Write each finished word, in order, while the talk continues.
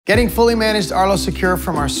Getting fully managed Arlo Secure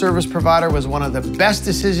from our service provider was one of the best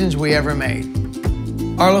decisions we ever made.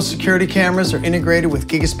 Arlo security cameras are integrated with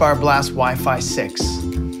Gigaspire Blast Wi-Fi 6.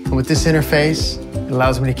 And with this interface, it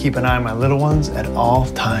allows me to keep an eye on my little ones at all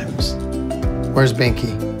times. Where's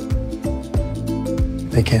Binky?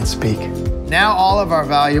 They can't speak. Now all of our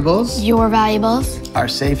valuables... Your valuables? ...are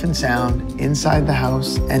safe and sound inside the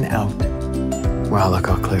house and out. Wow, look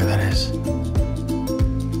how clear that is.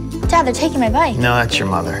 Dad, they're taking my bike. No, that's your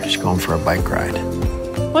mother. She's going for a bike ride.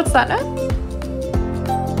 What's that now?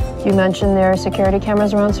 You mentioned there are security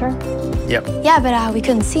cameras around, sir? Yep. Yeah, but we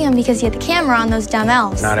couldn't see them because you had the camera on those dumb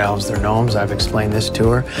elves. Not elves, they're gnomes. I've explained this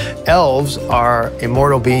to her. Elves are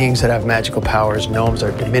immortal beings that have magical powers. Gnomes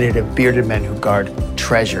are diminutive, bearded men who guard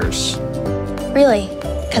treasures. Really?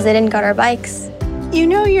 Because they didn't guard our bikes. You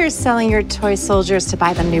know you're selling your toy soldiers to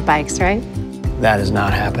buy them new bikes, right? That is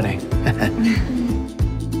not happening.